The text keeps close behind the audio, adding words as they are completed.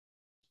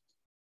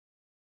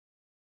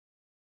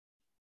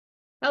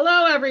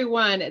Hello,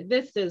 everyone.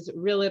 This is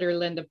Realtor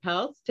Linda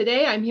Peltz.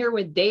 Today, I'm here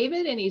with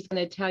David, and he's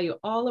going to tell you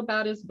all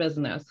about his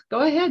business. Go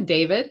ahead,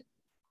 David.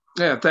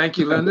 Yeah, thank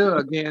you, Linda.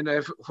 Again,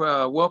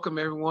 welcome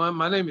everyone.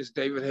 My name is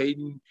David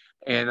Hayden,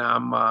 and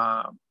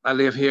I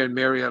live here in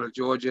Marietta,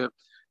 Georgia,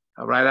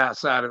 right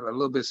outside of a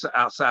little bit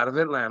outside of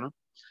Atlanta.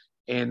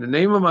 And the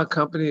name of my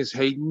company is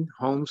Hayden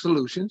Home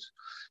Solutions.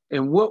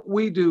 And what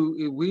we do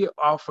is we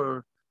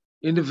offer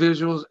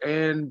individuals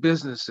and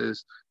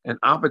businesses an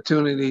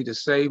opportunity to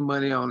save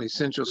money on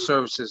essential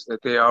services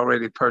that they're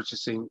already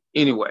purchasing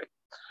anyway.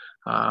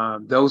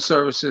 Those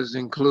services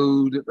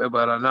include,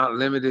 but are not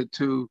limited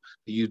to,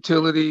 the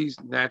utilities,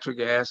 natural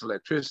gas,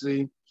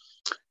 electricity,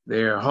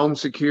 their home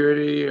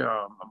security,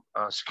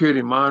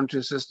 security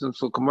monitoring systems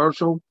for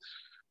commercial,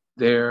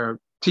 their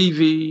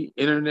TV,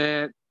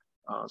 internet,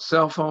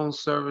 cell phone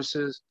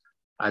services,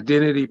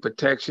 identity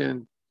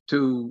protection,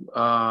 to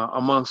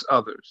amongst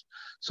others.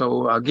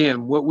 So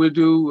again, what we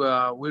do,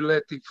 we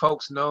let the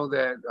folks know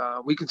that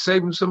we can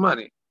save them some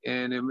money.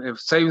 And if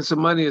saving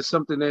some money is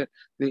something that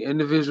the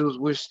individuals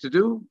wish to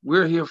do,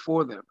 we're here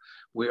for them.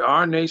 We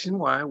are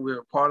nationwide.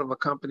 We're part of a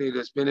company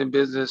that's been in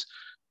business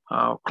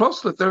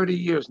close to 30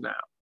 years now.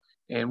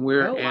 And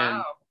we're Oh, in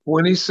wow.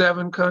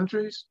 27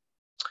 countries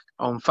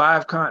on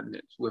 5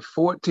 continents with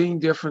 14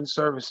 different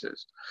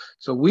services.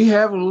 So we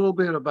have a little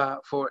bit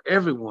about for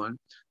everyone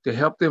to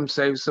help them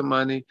save some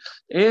money.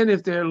 And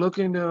if they're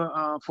looking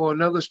to for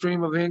another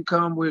stream of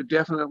income, we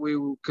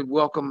could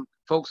welcome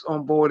folks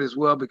on board as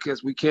well,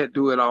 because we can't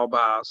do it all by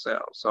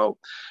ourselves. So,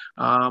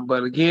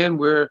 but again,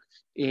 we're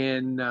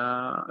in.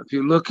 If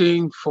you're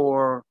looking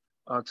for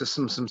to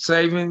some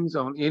savings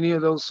on any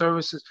of those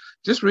services,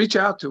 just reach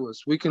out to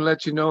us. We can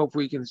let you know if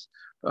we can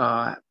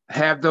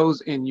have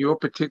those in your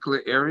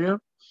particular area.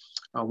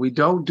 We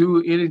don't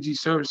do energy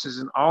services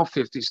in all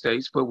 50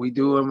 states, but we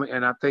do them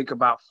in, I think,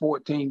 about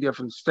 14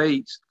 different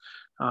states.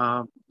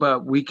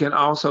 But we can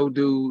also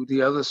do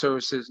the other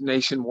services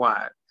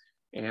nationwide.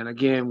 And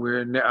again,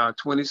 we're in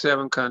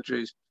 27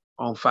 countries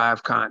on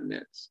 5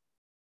 continents.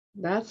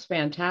 That's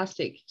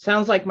fantastic.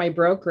 Sounds like my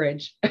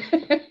brokerage.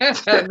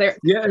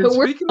 Yeah, and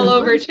We're speaking all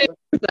of over which, too.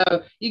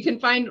 So you can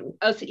find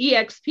us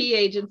EXP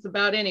agents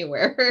about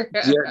anywhere.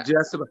 yeah,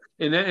 just about.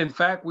 And in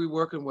fact, we're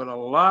working with a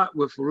lot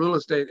with real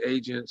estate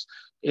agents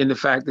in the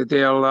fact that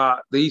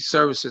these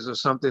services are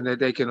something that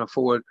they can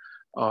afford,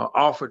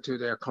 offer to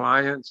their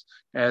clients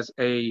as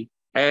a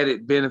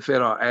added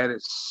benefit or added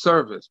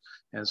service.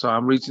 And so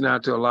I'm reaching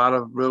out to a lot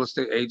of real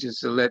estate agents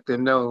to let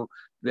them know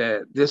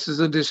that this is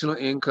additional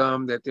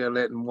income that they're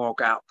letting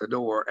walk out the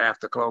door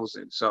after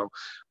closing. So,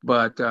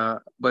 but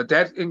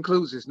that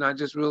includes, it's not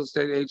just real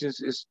estate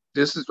agents.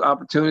 This is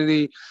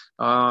opportunity.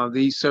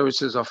 These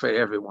services are for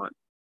everyone.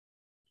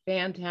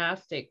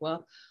 Fantastic.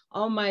 Well,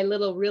 all my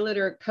little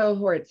realtor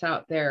cohorts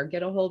out there,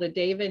 get a hold of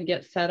David and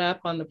get set up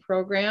on the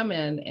program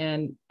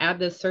and add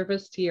this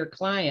service to your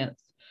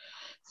clients.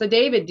 So,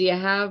 David, do you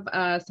have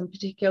some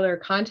particular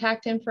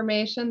contact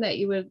information that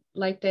you would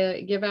like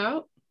to give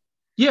out?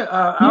 Yeah,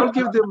 I'll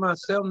give them my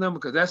cell number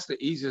because that's the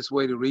easiest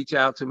way to reach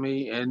out to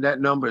me. And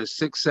that number is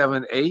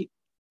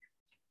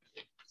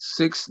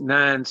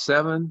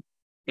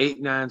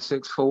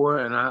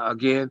 678-697-8964. And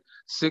again,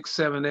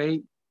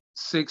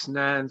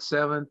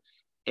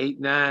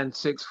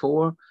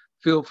 678-697-8964.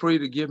 Feel free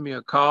to give me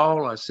a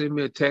call or send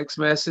me a text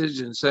message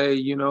and say,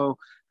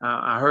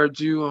 I heard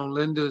you on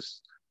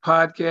Linda's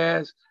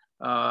podcast,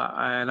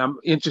 and I'm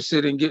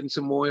interested in getting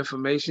some more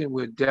information.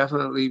 We'll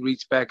definitely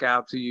reach back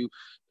out to you.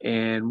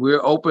 And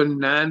we're open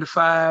 9 to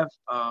 5.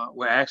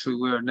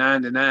 We're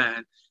 9 to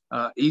 9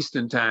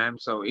 Eastern time.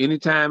 So any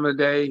time of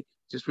the day,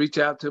 just reach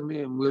out to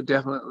me and we'll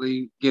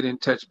definitely get in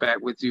touch back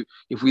with you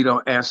if we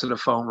don't answer the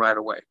phone right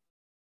away.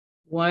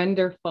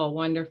 Wonderful,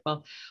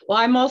 wonderful. Well,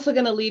 I'm also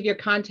going to leave your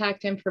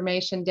contact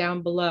information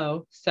down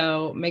below.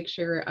 So make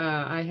sure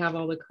I have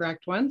all the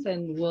correct ones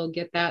and we'll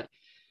get that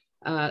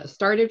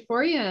started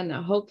for you. And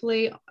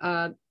hopefully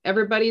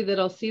everybody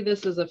that'll see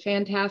this as a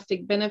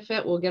fantastic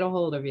benefit will get a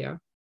hold of you.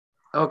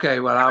 Okay,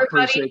 well, I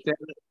appreciate that.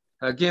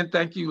 Again,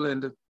 thank you,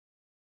 Linda.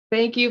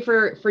 Thank you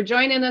for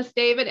joining us,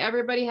 David.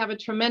 Everybody have a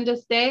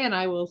tremendous day, and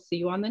I will see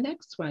you on the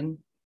next one.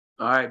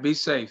 All right, be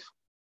safe.